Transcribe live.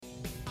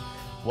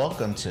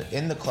Welcome to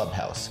In the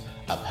Clubhouse,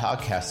 a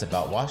podcast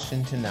about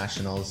Washington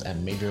Nationals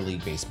and Major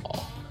League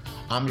Baseball.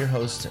 I'm your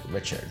host,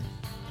 Richard.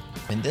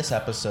 In this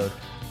episode,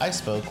 I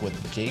spoke with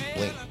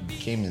Blake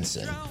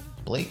Jamieson.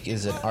 Blake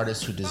is an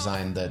artist who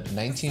designed the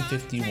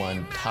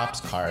 1951 Topps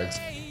cards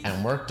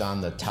and worked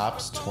on the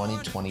Topps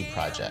 2020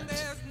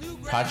 project.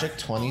 Project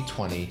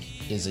 2020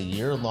 is a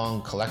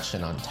year-long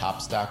collection on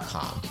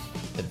Topps.com.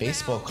 The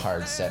baseball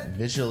card set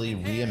visually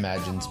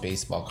reimagines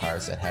baseball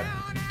cards that have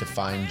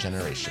defined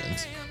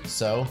generations.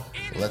 So,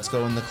 let's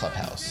go in the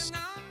clubhouse.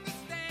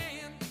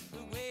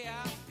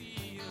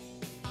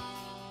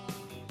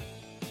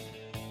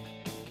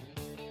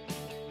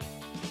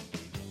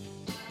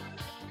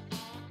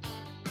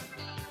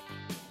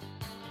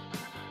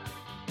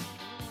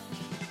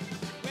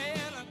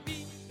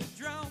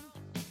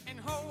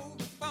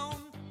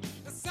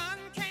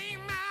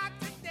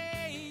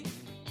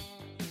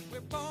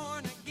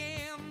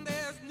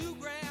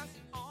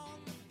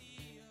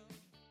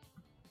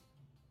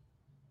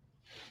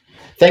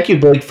 Thank you,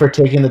 Blake, for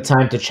taking the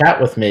time to chat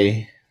with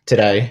me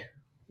today.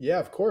 Yeah,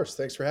 of course.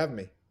 Thanks for having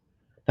me.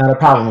 Not a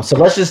problem. So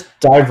let's just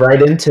dive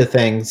right into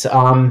things.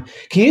 Can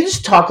you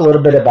just talk a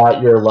little bit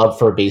about your love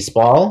for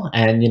baseball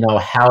and,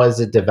 how has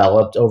it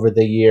developed over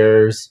the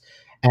years?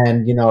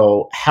 And,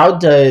 how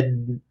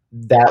did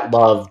that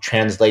love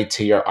translate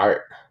to your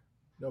art?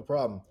 No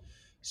problem.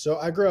 So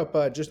I grew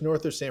up just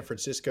north of San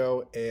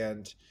Francisco,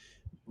 and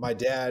my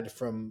dad,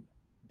 from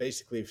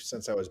basically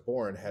since I was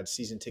born, had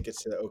season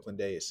tickets to the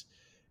Oakland A's.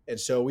 And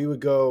so we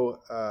would go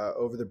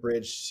over the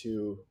bridge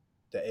to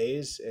the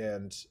A's,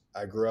 and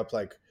I grew up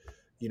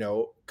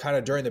kind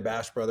of during the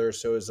Bash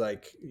Brothers. So it was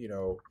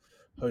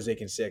Jose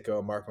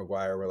Canseco, Mark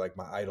McGwire were like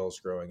my idols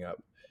growing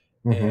up.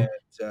 Mm-hmm.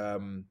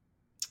 And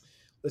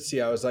let's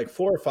see, I was like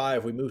 4 or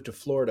 5. We moved to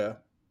Florida,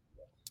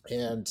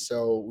 and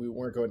so we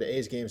weren't going to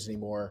A's games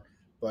anymore,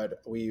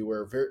 but we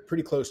were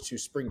pretty close to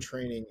spring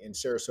training in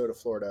Sarasota,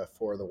 Florida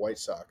for the White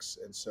Sox.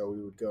 And so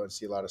we would go and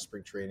see a lot of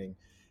spring training.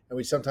 And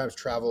we sometimes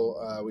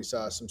travel. We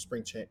saw some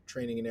spring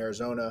training in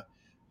Arizona,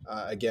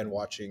 again,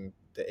 watching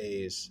the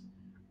A's.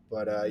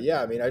 But I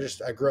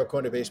grew up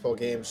going to baseball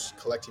games,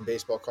 collecting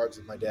baseball cards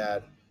with my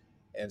dad.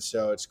 And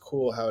so it's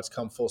cool how it's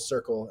come full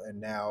circle.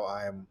 And now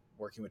I am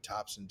working with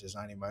Topps and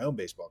designing my own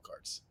baseball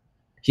cards.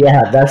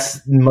 Yeah,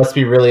 must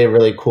be really a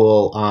really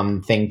cool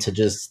thing to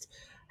just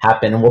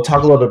happen. And we'll talk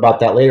a little bit about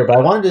that later. But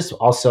I want to just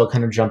also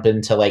kind of jump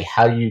into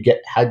how did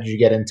you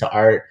get into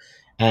art?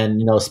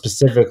 And,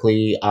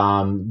 specifically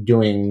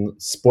doing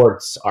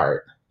sports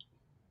art.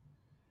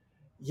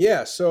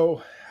 Yeah.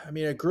 So,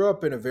 I grew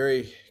up in a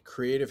very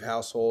creative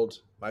household.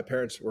 My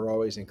parents were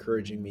always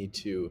encouraging me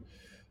to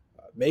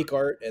make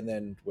art. And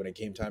then when it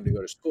came time to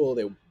go to school,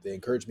 they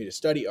encouraged me to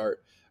study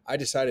art. I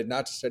decided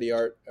not to study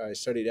art. I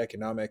studied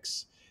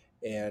economics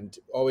and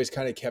always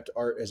kind of kept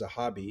art as a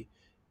hobby.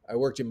 I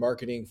worked in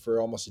marketing for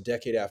almost a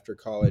decade after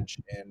college.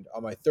 And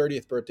on my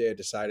 30th birthday, I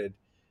decided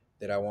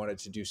that I wanted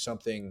to do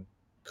something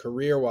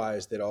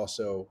career-wise that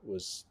also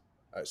was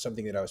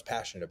something that I was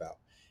passionate about.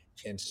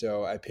 And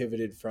so I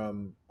pivoted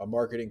from a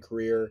marketing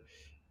career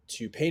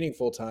to painting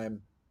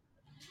full-time.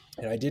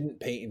 And I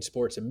didn't paint in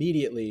sports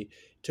immediately. It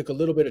took a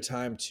little bit of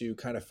time to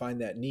kind of find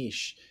that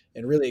niche.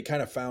 And really, it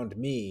kind of found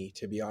me,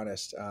 to be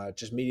honest,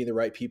 just meeting the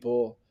right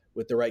people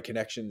with the right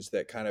connections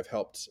that kind of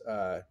helped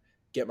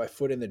get my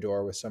foot in the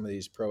door with some of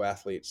these pro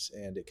athletes.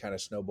 And it kind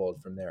of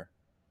snowballed from there.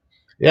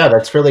 Yeah,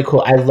 that's really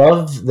cool. I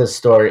love the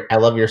story. I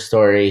love your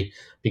story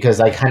because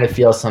I kind of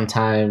feel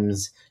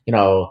sometimes,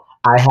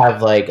 I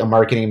have like a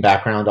marketing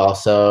background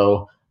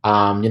also.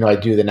 I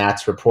do the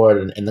Nats report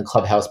and the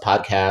Clubhouse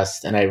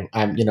podcast, and I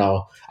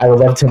would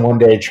love to one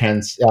day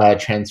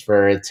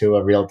transfer it to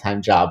a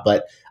real-time job.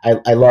 But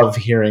I love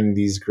hearing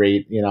these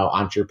great,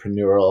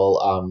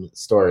 entrepreneurial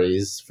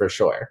stories for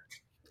sure.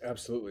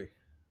 Absolutely.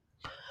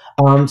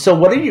 So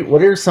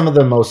what are some of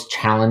the most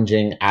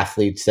challenging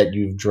athletes that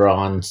you've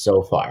drawn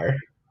so far?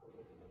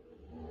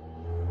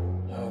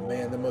 Oh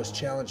man, the most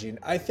challenging.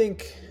 I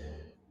think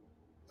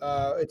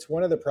it's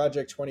one of the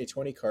Project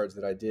 2020 cards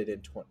that I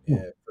did for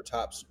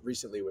Topps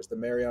recently was the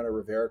Mariano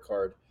Rivera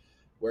card,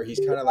 where he's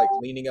kind of like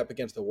leaning up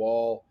against the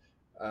wall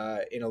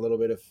in a little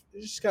bit of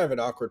just kind of an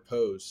awkward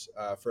pose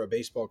for a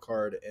baseball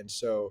card. And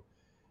so,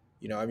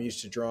 I'm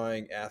used to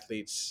drawing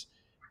athletes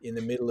in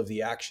the middle of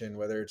the action,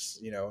 whether it's,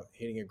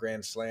 hitting a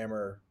grand slam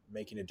or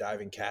making a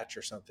diving catch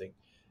or something.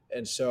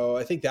 And so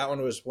I think that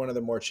one was one of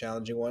the more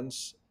challenging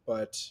ones.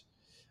 But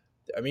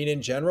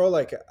in general,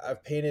 like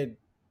I've painted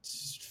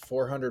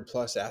 400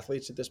 plus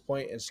athletes at this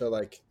point. And so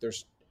I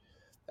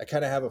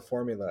kind of have a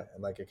formula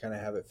and I kind of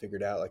have it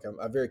figured out. Like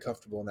I'm very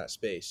comfortable in that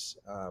space.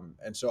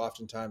 And so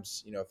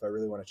oftentimes, if I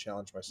really want to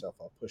challenge myself,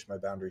 I'll push my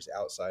boundaries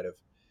outside of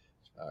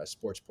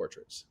sports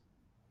portraits.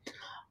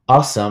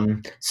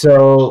 Awesome.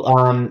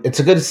 So it's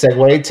a good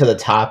segue to the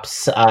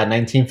Topps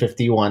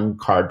 1951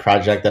 card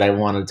project that I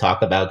want to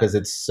talk about because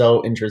it's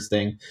so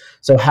interesting.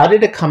 So how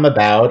did it come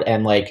about,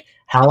 and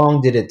how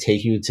long did it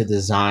take you to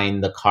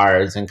design the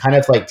cards, and kind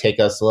of take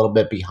us a little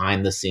bit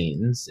behind the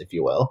scenes, if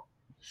you will?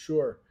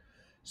 Sure.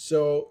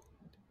 So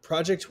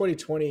Project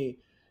 2020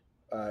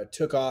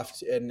 took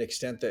off at an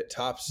extent that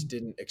Topps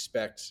didn't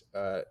expect,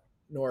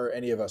 nor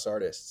any of us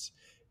artists.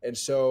 And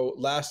so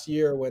last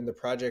year, when the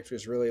project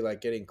was really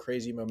like getting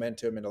crazy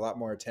momentum and a lot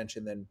more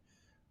attention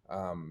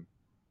um,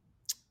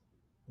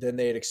 than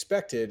they had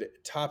expected,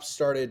 Topps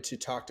started to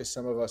talk to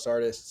some of us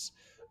artists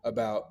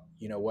about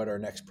what our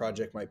next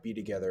project might be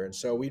together. And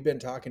so we've been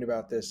talking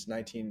about this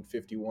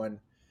 1951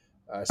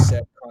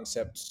 set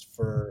concepts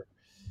for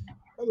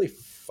probably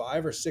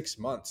 5 or 6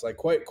 months, like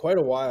quite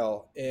a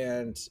while.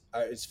 And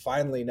it's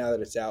finally, now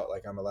that it's out,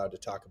 like I'm allowed to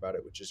talk about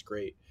it, which is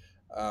great.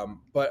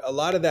 But a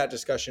lot of that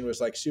discussion was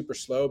like super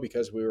slow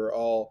because we were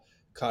all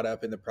caught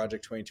up in the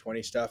Project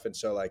 2020 stuff. And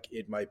so like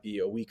it might be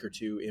a week or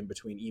two in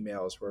between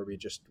emails where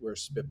we're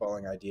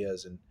spitballing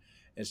ideas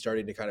and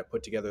starting to kind of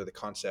put together the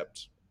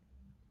concept.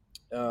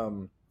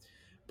 Um,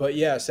 but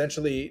yeah,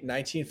 essentially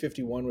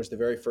 1951 was the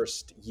very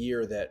first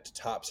year that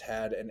Topps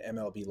had an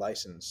MLB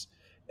license.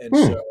 And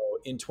Hmm. so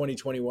in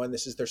 2021,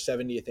 this is their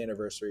 70th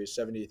anniversary,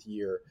 70th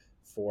year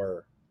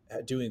for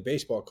doing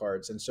baseball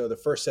cards. And so the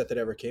first set that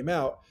ever came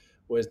out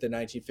was the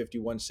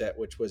 1951 set,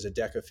 which was a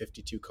deck of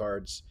 52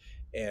 cards.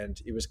 And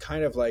it was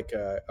kind of like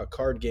a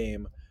card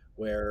game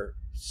where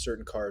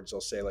certain cards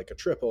will say like a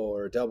triple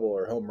or a double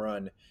or home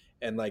run.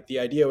 And like the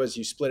idea was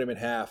you split them in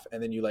half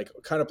and then you like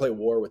kind of play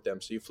war with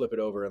them. So you flip it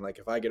over and like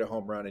if I get a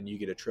home run and you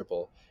get a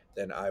triple,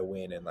 then I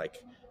win, and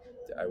like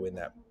I win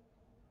that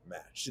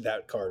match,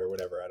 that card or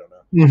whatever. I don't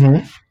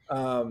know.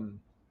 Hmm.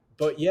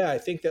 But yeah, I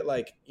think that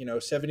like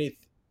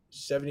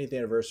 70th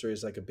anniversary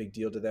is like a big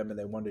deal to them, and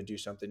they wanted to do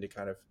something to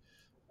kind of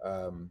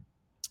um,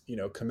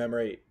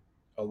 commemorate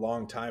a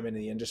long time in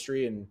the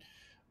industry. And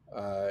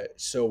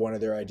so one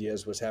of their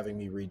ideas was having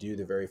me redo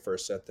the very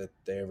first set that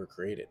they ever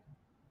created.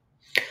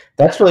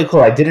 That's really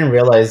cool. I didn't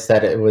realize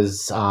that it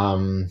was,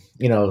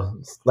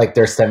 like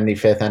their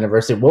 75th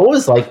anniversary. What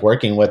was like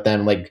working with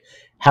them? Like,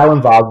 how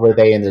involved were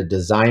they in the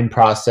design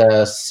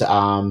process?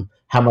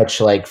 How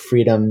much like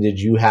freedom did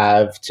you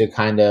have to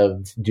kind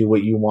of do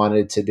what you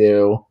wanted to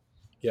do?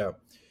 Yeah,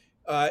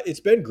 it's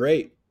been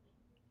great.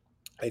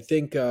 I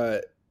think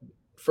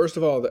first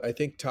of all, I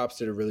think Topps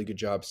did a really good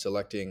job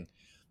selecting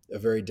a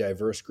very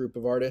diverse group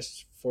of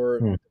artists for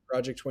Hmm.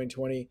 Project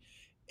 2020.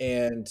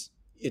 And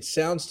it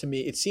seems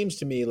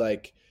to me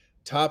like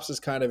Topps is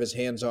kind of as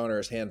hands on or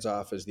as hands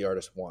off as the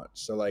artist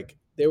wants. So, like,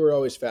 they were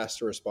always fast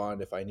to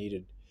respond if I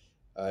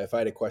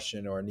had a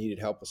question or needed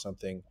help with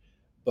something.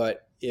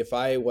 But if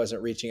I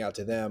wasn't reaching out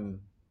to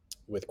them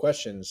with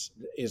questions,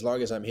 as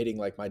long as I'm hitting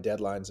like my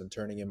deadlines and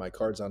turning in my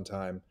cards on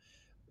time,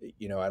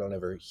 I don't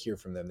ever hear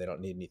from them. They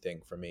don't need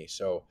anything from me.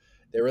 So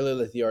they really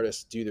let the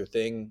artists do their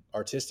thing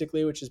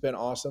artistically, which has been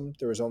awesome.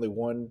 There was only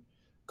one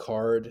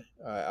card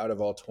out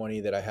of all 20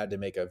 that I had to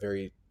make a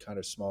very kind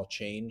of small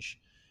change.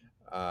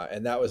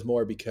 And that was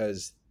more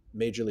because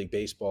Major League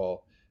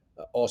Baseball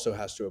also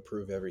has to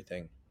approve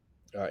everything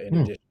in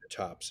Hmm. addition to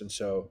Topps. And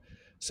so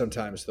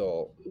sometimes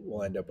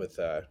we'll end up with,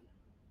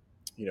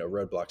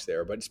 roadblocks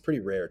there, but it's pretty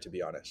rare, to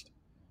be honest.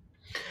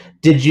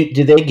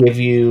 Did they give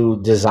you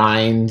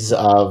designs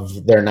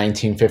of their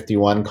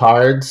 1951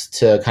 cards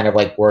to kind of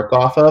like work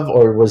off of,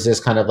 or was this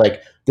kind of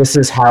like, this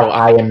is how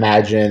I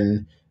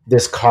imagine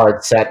this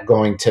card set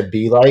going to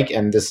be like,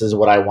 and this is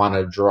what I want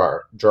to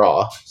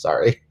draw?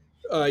 Sorry.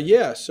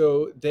 Yeah,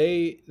 so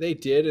they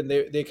did, and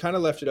they kind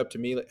of left it up to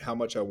me like, how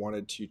much I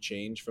wanted to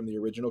change from the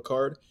original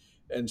card,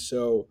 and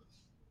so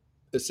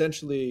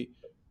essentially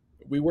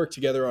we worked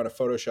together on a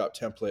Photoshop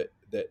template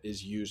that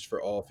is used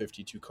for all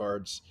 52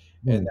 cards,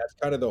 and Hmm. that's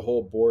kind of the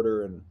whole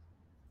border and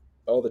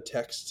all the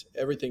text,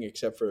 everything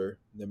except for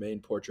the main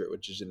portrait,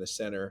 which is in the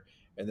center,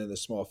 and then the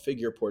small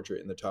figure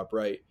portrait in the top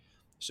right.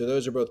 So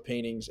those are both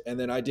paintings, and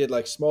then I did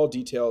like small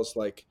details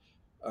like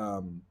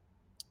um,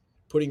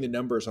 putting the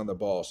numbers on the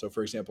ball. So,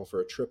 for example, for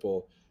a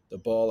triple, the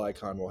ball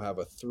icon will have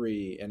a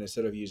 3, and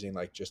instead of using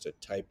like just a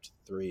typed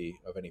 3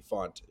 of any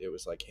font, it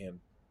was like hand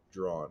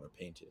drawn or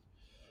painted.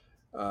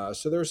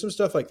 So there was some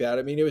stuff like that.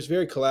 I mean, it was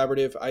very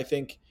collaborative. I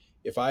think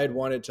if I had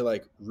wanted to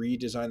like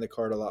redesign the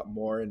card a lot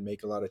more and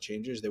make a lot of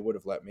changes, they would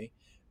have let me.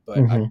 But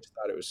I Hmm. just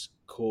thought it was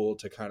cool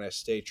to kind of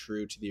stay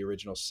true to the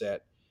original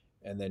set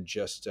and then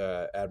just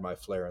add my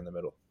flair in the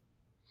middle.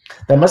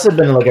 That must have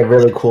been like a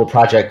really cool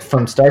project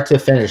from start to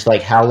finish.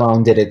 Like, how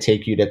long did it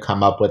take you to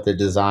come up with the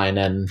design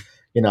and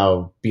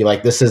be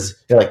like, this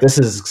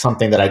is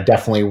something that I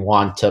definitely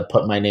want to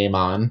put my name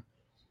on?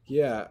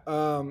 Yeah.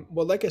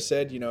 Well, like I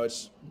said,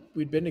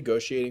 we'd been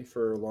negotiating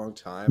for a long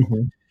time,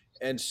 Hmm.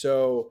 and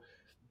so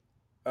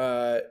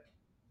uh,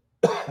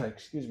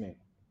 excuse me,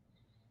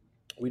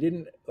 we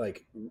didn't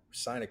like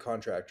sign a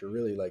contract or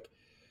really like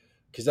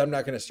because I'm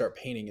not going to start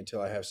painting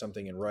until I have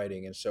something in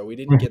writing. And so we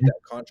didn't get Hmm.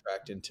 that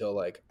contract until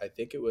like I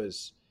think it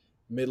was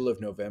middle of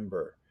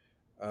November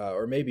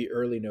or maybe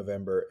early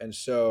November. And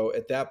so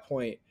at that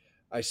point,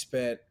 I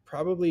spent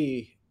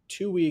probably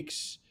 2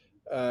 weeks,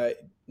 uh,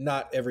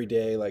 not every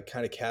day, like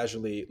kind of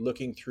casually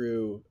looking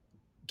through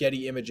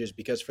Getty images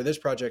because for this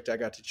project, I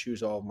got to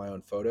choose all of my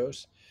own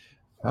photos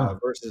Oh.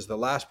 versus the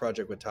last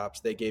project with Tops,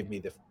 they gave me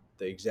the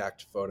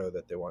exact photo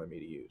that they wanted me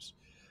to use.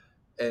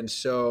 And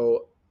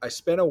so I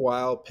spent a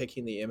while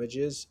picking the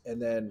images,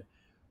 and then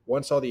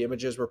once all the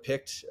images were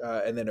picked,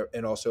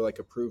 and also like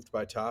approved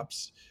by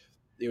Tops,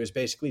 it was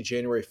basically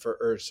December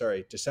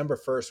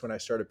 1st when I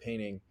started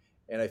painting,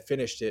 and I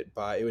finished it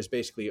by, it was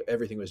basically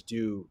everything was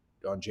due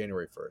on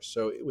January 1st.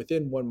 So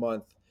within 1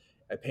 month,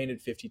 I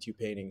painted 52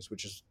 paintings,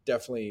 which is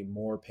definitely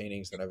more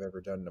paintings than I've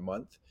ever done in a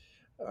month,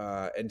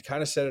 and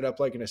kind of set it up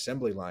like an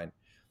assembly line.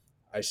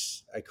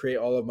 I create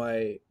all of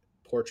my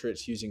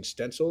portraits using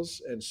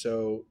stencils. And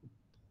so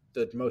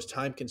the most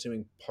time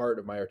consuming part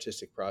of my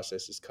artistic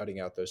process is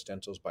cutting out those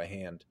stencils by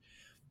hand.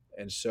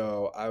 And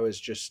so I was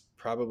just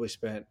probably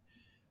spent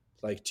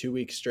like 2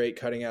 weeks straight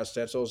cutting out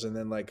stencils, and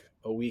then like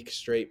a week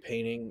straight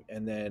painting,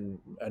 and then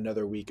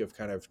another week of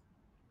kind of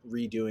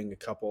redoing a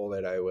couple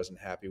that I wasn't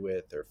happy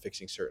with or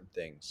fixing certain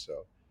things.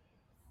 So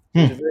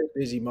it was a Hmm. very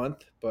busy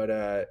month, but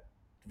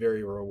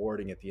very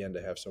rewarding at the end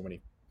to have so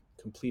many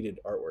completed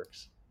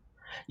artworks.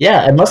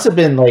 Yeah, it must have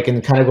been like,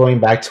 and kind of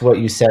going back to what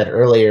you said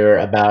earlier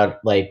about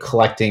like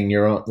collecting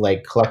your own,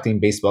 like collecting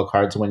baseball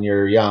cards when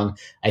you're young.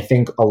 I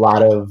think a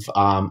lot of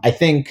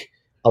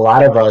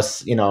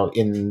us, in a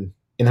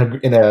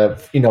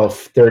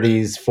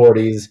 30s,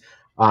 40s,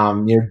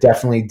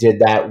 definitely did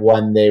that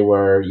when they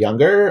were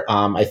younger.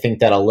 I think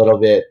that a little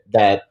bit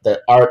that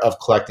the art of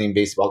collecting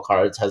baseball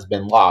cards has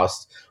been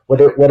lost.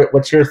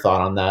 What's your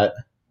thought on that?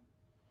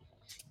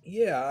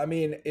 Yeah, I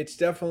mean, it's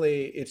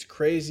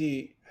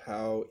crazy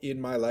how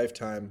in my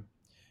lifetime,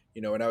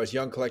 when I was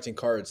young collecting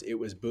cards, it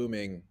was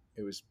booming.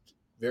 It was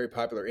very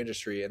popular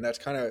industry, and that's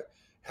kind of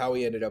how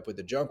we ended up with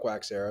the junk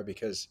wax era,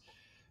 because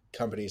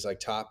companies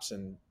like Topps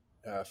and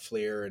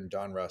Fleer and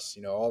Donruss,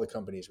 all the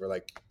companies were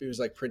like, it was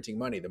like printing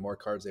money. The more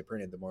cards they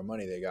printed, the more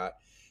money they got.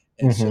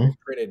 And so they Hmm.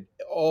 printed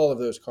all of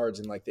those cards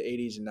in like the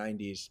 80s and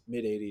 90s,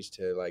 mid 80s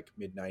to like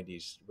mid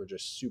 90s were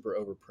just super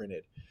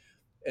overprinted.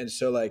 And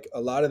so like a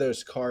lot of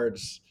those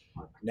cards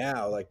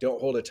now like don't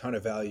hold a ton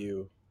of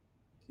value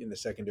in the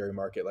secondary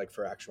market, like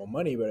for actual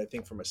money, but I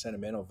think from a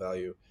sentimental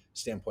value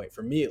standpoint,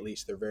 for me at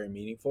least, they're very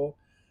meaningful.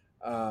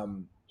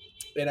 Um,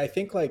 and I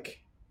think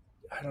like,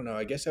 I don't know,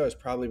 I guess I was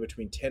probably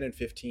between 10 and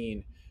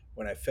 15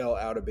 when I fell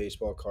out of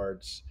baseball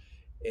cards.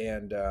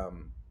 And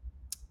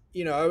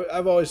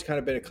I've always kind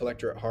of been a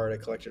collector at heart. I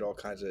collected all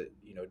kinds of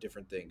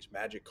different things: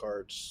 magic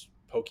cards,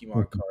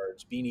 Pokemon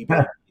cards, Beanie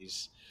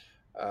Babies,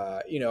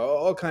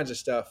 all kinds of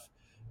stuff.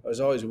 I was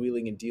always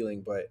wheeling and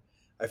dealing, but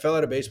I fell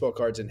out of baseball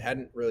cards and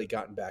hadn't really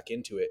gotten back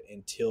into it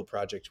until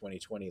Project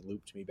 2020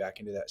 looped me back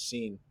into that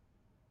scene.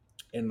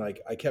 And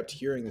like I kept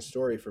hearing the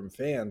story from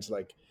fans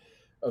like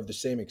of the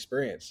same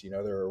experience.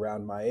 They're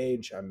around my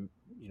age. I'm,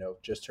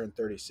 just turned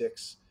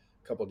 36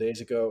 a couple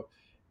days ago.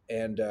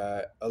 And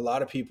a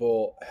lot of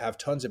people have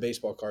tons of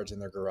baseball cards in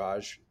their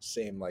garage.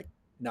 Same, like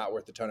not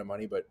worth a ton of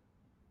money, but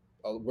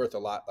worth a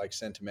lot, like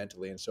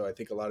sentimentally. And so I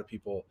think a lot of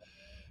people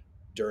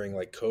during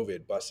like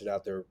COVID busted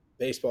out their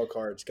baseball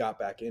cards, got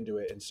back into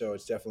it. And so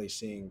it's definitely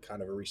seeing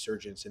kind of a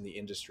resurgence in the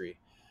industry.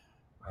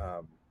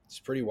 It's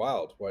pretty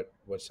wild what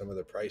some of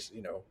the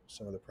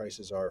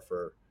prices are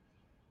for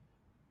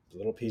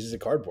little pieces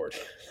of cardboard.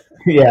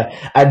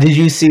 Yeah. Did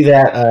you see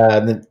that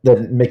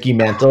the Mickey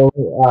Mantle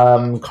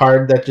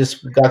card that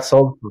just got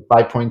sold for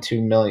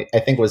 5.2 million?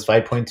 I think it was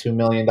 $5.2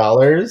 million.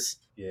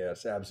 Yeah,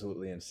 it's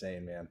absolutely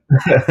insane, man.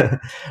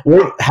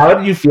 How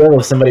did you feel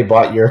if somebody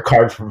bought your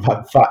card for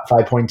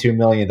 $5.2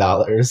 million?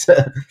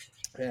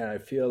 Man,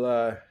 I'd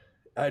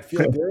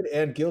feel good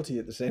and guilty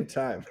at the same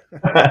time.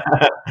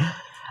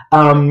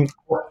 um,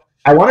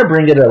 I want to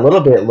bring it a little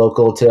bit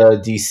local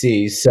to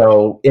DC.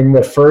 So, in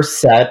the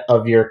first set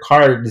of your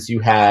cards,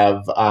 you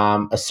have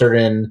a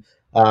certain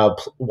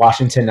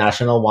Washington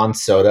National Juan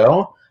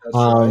Soto. That's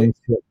right. Um,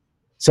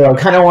 so, I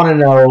kind of want to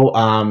know,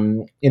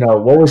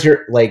 what was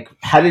your like?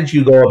 How did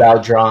you go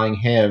about drawing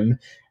him?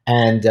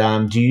 And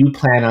do you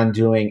plan on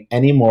doing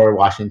any more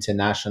Washington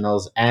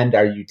Nationals? And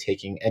are you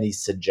taking any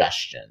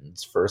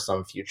suggestions for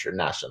some future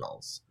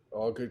Nationals?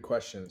 All good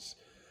questions.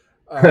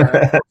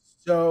 Uh,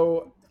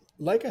 so,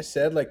 like I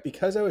said, like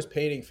because I was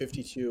painting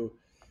 52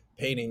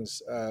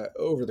 paintings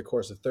over the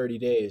course of 30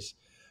 days,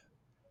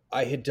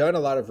 I had done a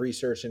lot of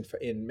research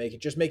in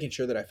making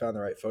sure that I found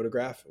the right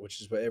photograph, which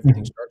is what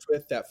everything starts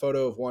with. That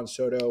photo of Juan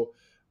Soto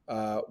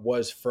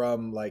was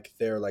from like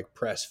their like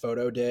press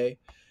photo day.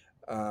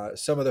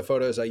 Some of the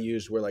photos I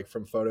used were like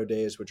from photo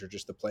days, which are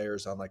just the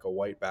players on like a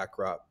white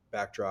backdrop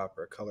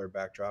or a colored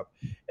backdrop,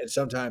 and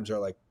sometimes are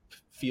like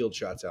field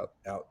shots out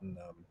in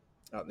the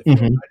field.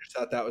 Mhm. I just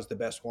thought that was the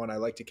best one. I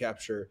like to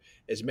capture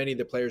as many of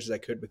the players as I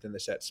could within the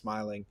set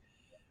smiling.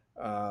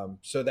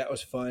 So that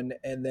was fun,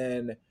 and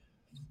then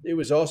it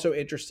was also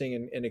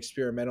interesting and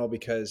experimental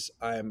because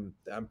I'm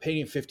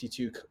painting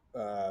 52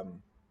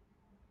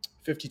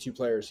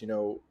 players,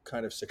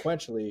 kind of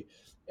sequentially,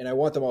 and I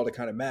want them all to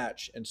kind of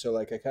match. And so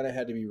like I kind of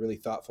had to be really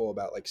thoughtful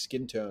about like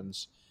skin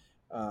tones.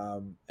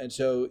 And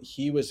so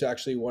he was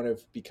actually one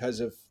of, because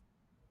of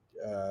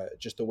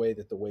just the way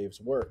that the waves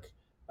work.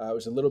 It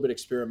was a little bit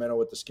experimental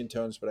with the skin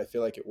tones, but I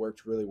feel like it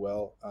worked really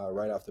well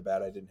right off the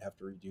bat. I didn't have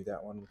to redo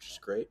that one, which is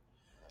great.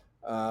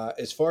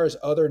 As far as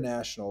other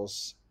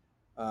nationals,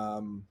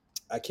 um,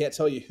 I can't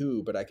tell you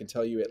who, but I can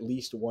tell you at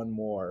least one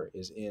more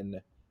is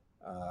in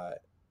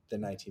the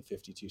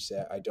 1952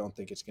 set. I don't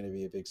think it's going to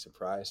be a big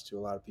surprise to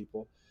a lot of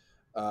people,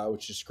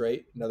 which is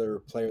great. Another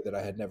player that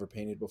I had never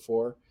painted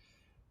before.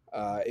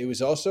 It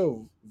was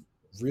also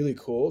really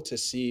cool to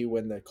see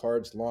when the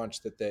cards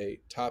launched that they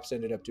Tops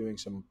ended up doing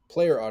some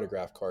player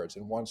autograph cards,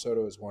 and Juan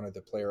Soto is one of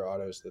the player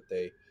autos that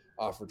they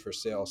offered for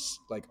sales,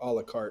 like a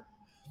la carte,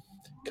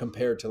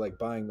 compared to like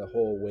buying the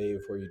whole wave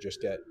where you just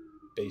get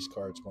base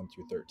cards 1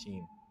 through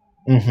 13.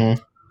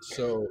 Mm-hmm.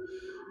 So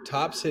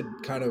Tops had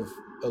kind of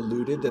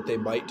alluded that they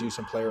might do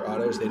some player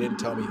autos. They didn't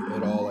tell me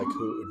at all like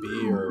who it would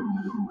be or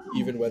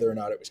even whether or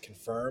not it was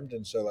confirmed.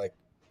 And so like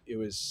it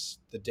was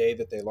the day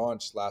that they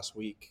launched last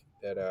week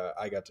that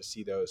I got to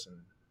see those, and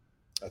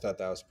I thought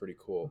that was pretty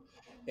cool.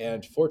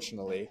 And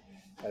fortunately,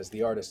 as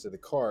the artist of the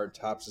card,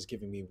 Tops is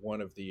giving me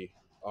one of the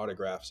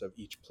autographs of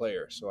each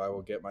player. So I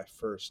will get my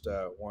first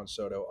Juan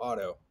Soto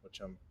auto, which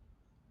I'm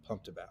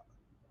pumped about.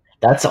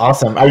 That's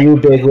awesome. Are you a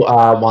big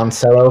Juan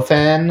Soto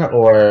fan,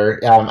 or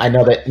I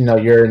know that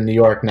you're in New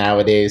York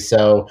nowadays,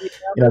 so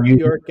Yeah, I'm a New you.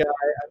 York guy.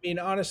 I mean,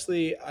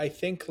 honestly, I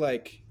think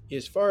like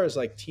as far as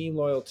like team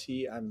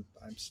loyalty, I'm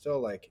still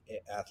like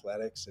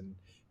athletics and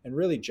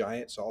really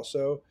Giants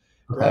also.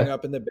 Growing Okay.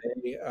 up in the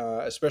Bay,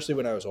 especially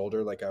when I was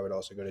older, like I would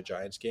also go to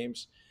Giants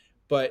games.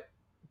 But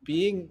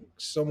being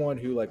someone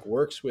who like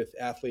works with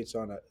athletes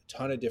on a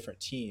ton of different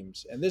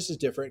teams, and this is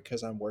different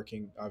because I'm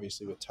working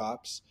obviously with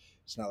Tops.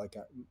 It's not like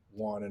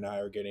Juan and I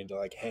are getting to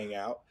like hang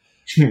out,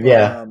 but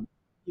Yeah.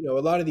 a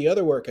lot of the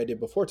other work I did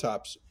before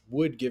Tops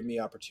would give me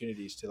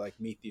opportunities to like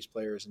meet these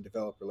players and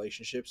develop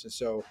relationships. And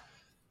so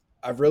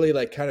I've really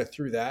like kind of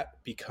through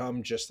that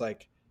become just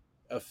like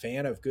a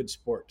fan of good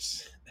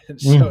sports. And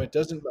so Mm. it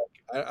doesn't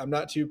like I'm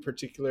not too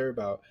particular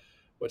about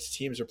what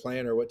teams are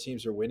playing or what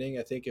teams are winning.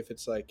 I think if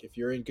it's like if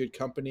you're in good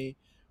company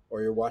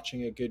or you're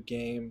watching a good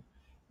game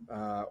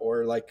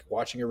or like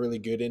watching a really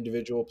good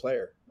individual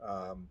player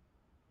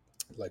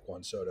like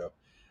Juan Soto,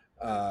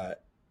 uh,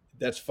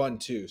 that's fun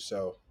too.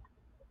 So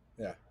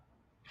yeah.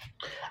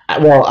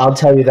 Well, I'll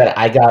tell you that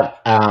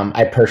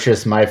I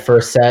purchased my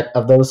first set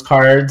of those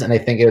cards, and I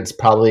think it's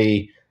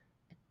probably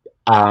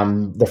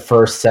the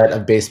first set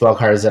of baseball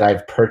cards that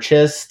I've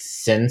purchased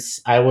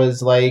since I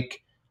was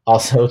like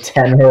also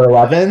 10 or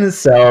 11.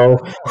 So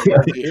I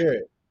love to hear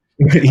it.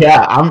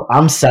 yeah,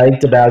 I'm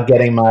psyched about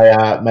getting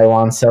my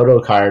Juan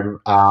Soto card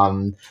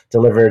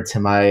delivered to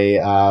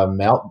my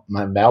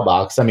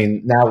mailbox. I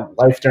mean, now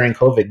life during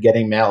COVID,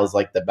 getting mail is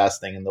like the best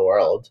thing in the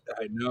world.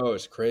 I know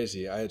it's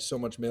crazy. I had so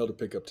much mail to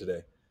pick up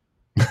today.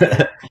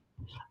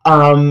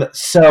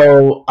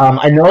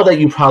 I know that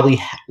you probably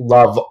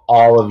love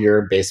all of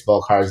your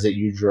baseball cards that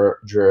you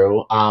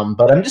drew.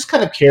 But I'm just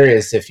kind of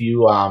curious if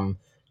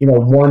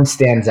one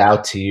stands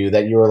out to you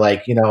that you were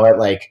like, you know what,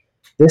 like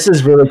this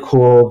is really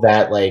cool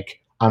that like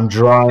I'm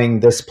drawing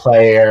this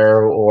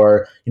player,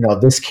 or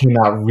this came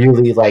out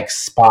really like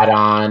spot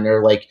on,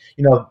 or like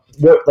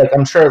like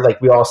I'm sure like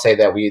we all say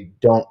that we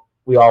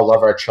all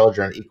love our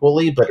children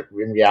equally, but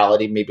in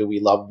reality, maybe we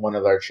love one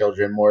of our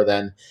children more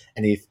than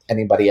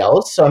anybody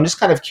else. So I'm just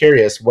kind of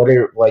curious, what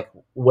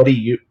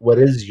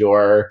is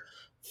your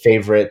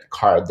favorite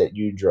card that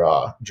you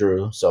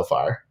drew so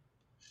far?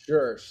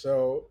 Sure.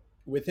 So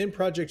within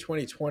Project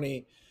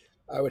 2020,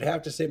 I would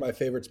have to say my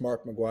favorite's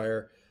Mark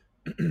McGuire.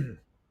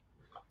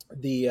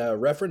 The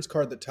reference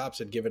card that Tops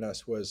had given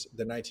us was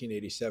the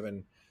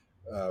 1987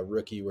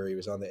 rookie where he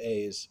was on the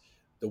A's,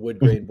 the wood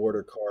grain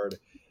border card.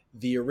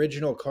 The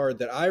original card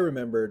that I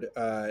remembered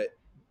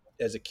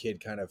as a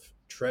kid kind of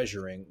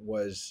treasuring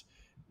was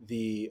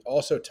the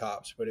also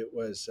Tops, but it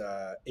was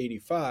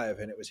 85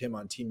 and it was him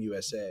on Team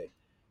USA.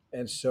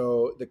 And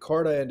so the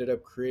card I ended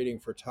up creating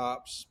for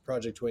Tops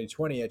Project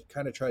 2020, I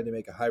kind of tried to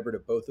make a hybrid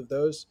of both of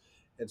those.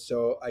 And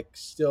so I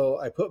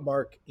put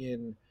Mark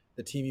in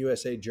the Team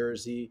USA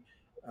jersey,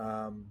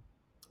 um,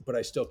 but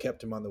I still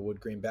kept him on the wood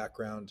grain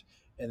background.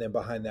 And then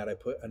behind that, I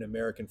put an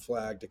American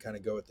flag to kind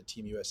of go with the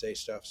Team USA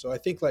stuff. So I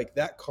think like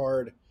that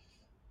card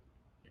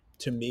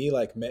to me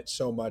like meant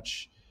so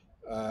much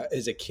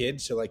as a kid.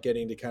 So like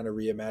getting to kind of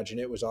reimagine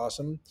it was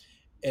awesome.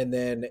 And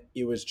then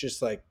it was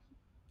just like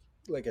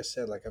I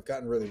said, like I've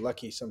gotten really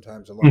lucky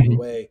sometimes along the Mhm.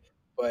 way.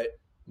 But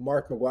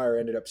Mark McGuire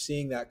ended up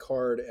seeing that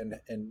card and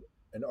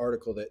an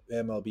article that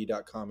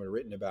MLB.com had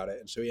written about it,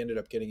 and so he ended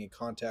up getting in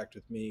contact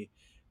with me,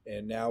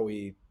 and now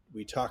we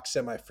talk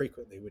semi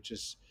frequently, which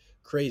is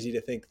crazy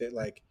to think that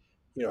like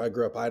I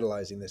grew up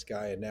idolizing this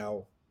guy, and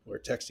now we're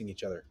texting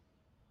each other,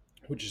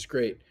 which is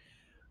great.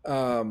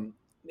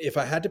 If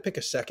I had to pick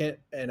a second,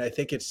 and I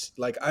think it's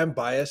like I'm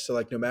biased, so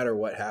like no matter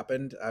what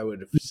happened, I would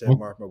have said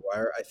Mark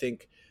McGuire. I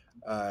think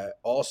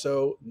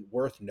also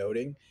worth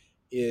noting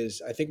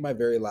is I think my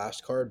very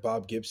last card,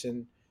 Bob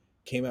Gibson,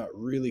 came out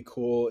really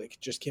cool. It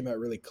just came out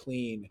really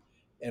clean,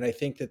 and I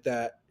think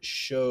that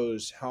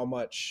shows how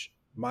much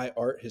my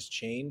art has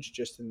changed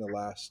just in the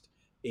last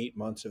 8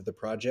 months of the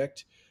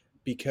project.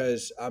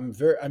 Because I'm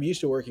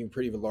used to working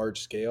pretty large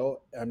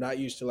scale. I'm not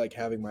used to like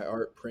having my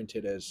art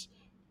printed as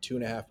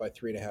 2.5 by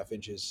 3.5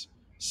 inches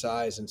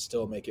size and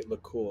still make it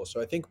look cool. So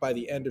I think by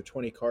the end of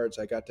 20 cards,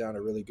 I got down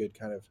a really good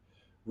kind of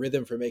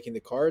rhythm for making the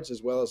cards,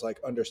 as well as like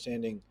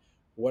understanding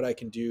what I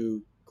can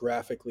do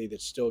graphically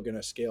that's still going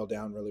to scale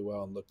down really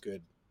well and look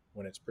good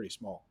when it's pretty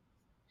small.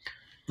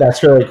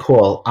 That's really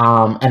cool.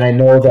 And I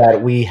know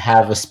that we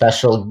have a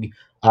special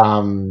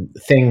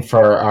thing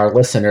for our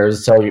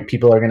listeners. So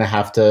people are going to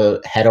have to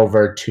head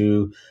over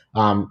to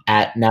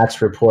at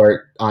Nats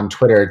Report on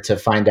Twitter to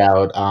find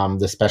out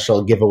the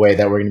special giveaway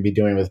that we're going to be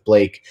doing with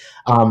Blake.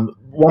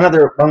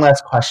 One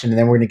last question, and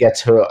then we're going to get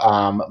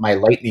to my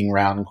lightning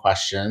round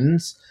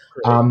questions.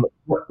 Great.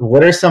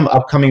 What are some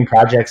upcoming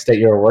projects that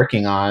you're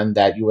working on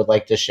that you would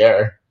like to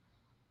share?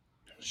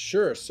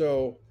 Sure.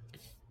 So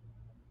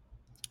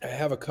I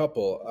have a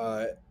couple.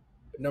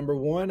 Number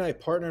one, I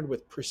partnered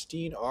with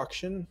Pristine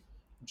Auction,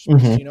 which is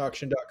Mm-hmm.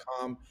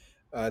 pristineauction.com.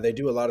 They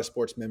do a lot of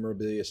sports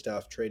memorabilia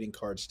stuff, trading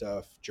card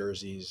stuff,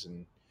 jerseys,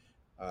 and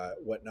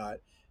whatnot.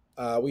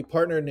 We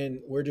partnered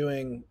in, we're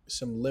doing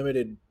some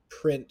limited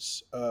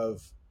prints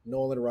of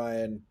Nolan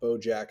Ryan, Bo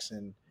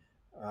Jackson,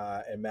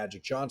 and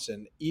Magic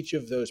Johnson. Each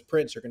of those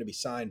prints are going to be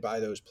signed by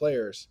those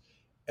players,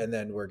 and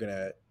then we're going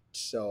to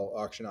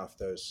auction off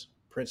those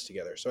prints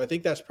together. So I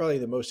think that's probably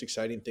the most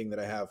exciting thing that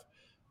I have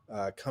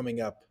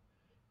coming up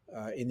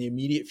in the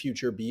immediate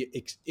future,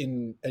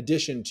 in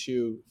addition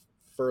to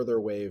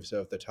further waves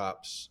of the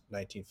Topps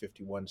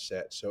 1951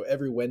 set. So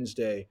every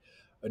Wednesday,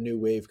 a new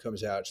wave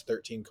comes out. It's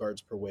 13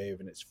 cards per wave,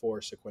 and it's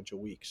 4 sequential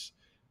weeks.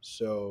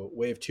 So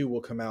wave 2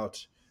 will come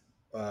out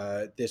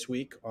this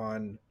week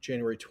on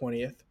January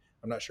 20th.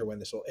 I'm not sure when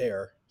this will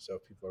air, so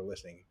if people are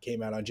listening, it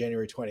came out on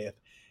January 20th.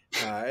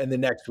 And the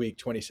next week,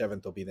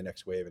 27th, will be the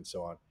next wave, and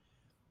so on.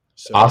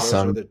 So those are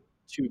Awesome. the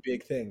two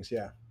big things.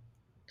 Yeah.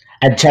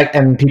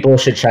 And people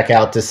should check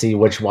out to see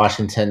which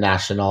Washington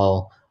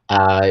National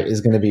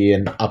is going to be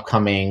in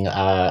upcoming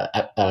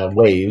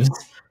waves.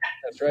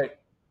 That's right.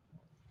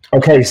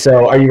 Okay,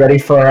 so are you ready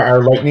for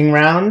our lightning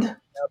round?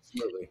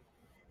 Absolutely.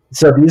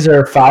 So these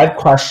are 5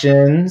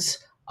 questions.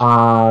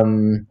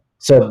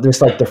 So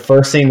just like the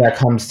first thing that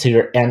comes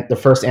to the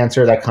first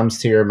answer that comes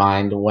to your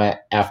mind went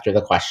after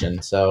the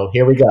question. So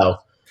here we go.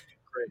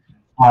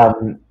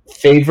 Great.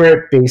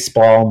 Favorite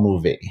baseball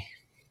movie?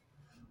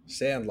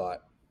 Sandlot.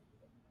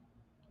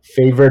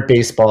 Favorite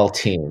baseball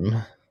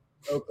team?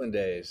 Oakland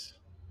A's.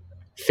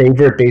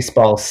 Favorite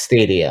baseball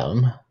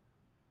stadium?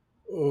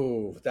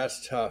 Oh,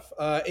 that's tough.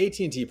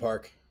 AT&T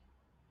Park,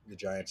 the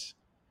Giants.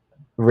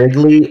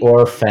 Wrigley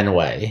or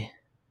Fenway?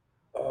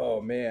 Oh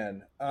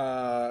man,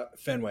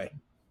 Fenway.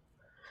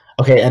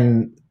 Okay,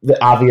 and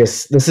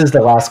this is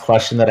the last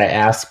question that I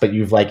asked, but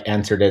you've like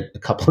answered it a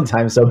couple of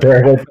times, so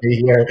bear with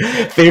me here.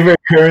 Favorite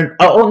current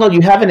oh no,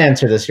 you haven't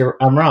answered this.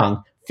 I'm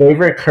wrong.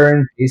 Favorite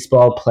current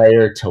baseball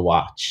player to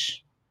watch?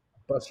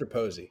 Buster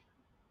Posey.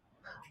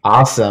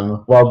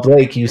 Awesome. Well,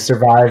 Blake, you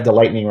survived the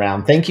lightning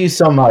round. Thank you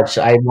so much.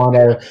 I want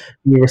to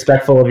be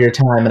respectful of your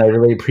time, and I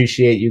really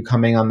appreciate you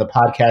coming on the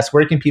podcast.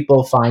 Where can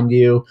people find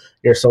you,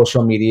 your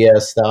social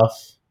media stuff?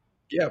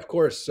 Yeah, of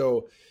course.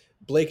 So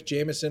Blake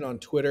Jamieson on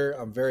Twitter.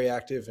 I'm very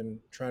active and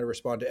trying to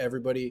respond to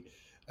everybody.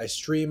 I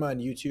stream on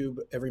YouTube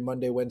every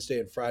Monday, Wednesday,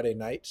 and Friday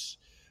nights.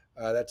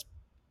 That's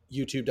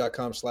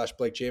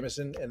youtube.com/Blake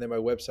Jamieson. And then my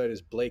website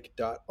is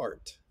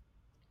blake.art.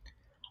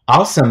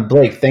 Awesome,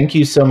 Blake. Thank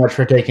you so much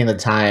for taking the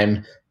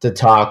time to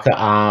talk.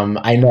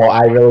 I know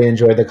I really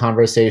enjoyed the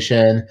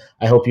conversation.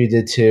 I hope you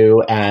did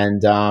too.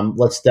 And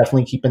let's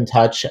definitely keep in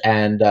touch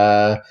and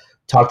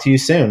talk to you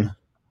soon.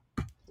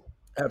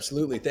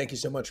 Absolutely. Thank you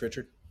so much,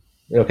 Richard.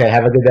 Okay,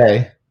 have a good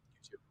day.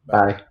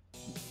 Bye. Bye.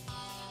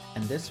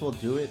 And this will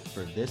do it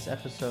for this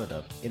episode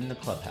of In the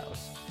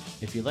Clubhouse.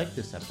 If you like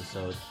this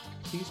episode,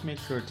 please make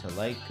sure to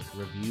like,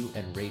 review,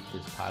 and rate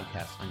this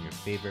podcast on your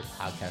favorite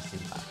podcasting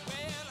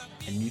platform.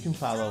 And you can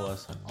follow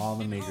us on all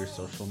the major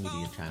social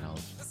media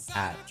channels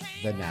at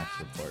The Nats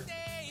Report.